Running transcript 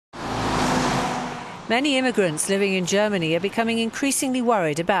Many immigrants living in Germany are becoming increasingly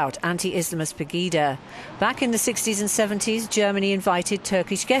worried about anti-Islamist PEGIDA. Back in the 60s and 70s, Germany invited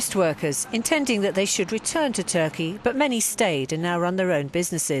Turkish guest workers, intending that they should return to Turkey, but many stayed and now run their own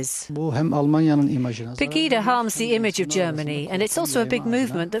businesses. PEGIDA harms the image of Germany, and it's also a big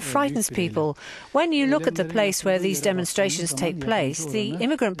movement that frightens people. When you look at the place where these demonstrations take place, the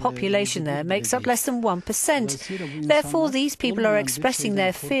immigrant population there makes up less than 1%. Therefore, these people are expressing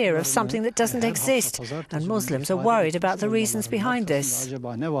their fear of something that doesn't exist. And Muslims are worried about the reasons behind this.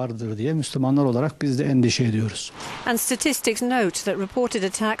 And statistics note that reported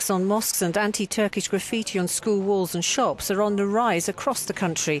attacks on mosques and anti-Turkish graffiti on school walls and shops are on the rise across the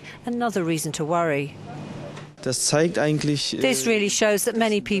country, another reason to worry. This really shows that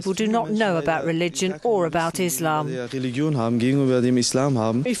many people do not know about religion or about Islam.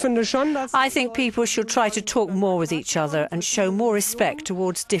 I think people should try to talk more with each other and show more respect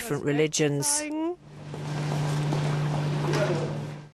towards different religions.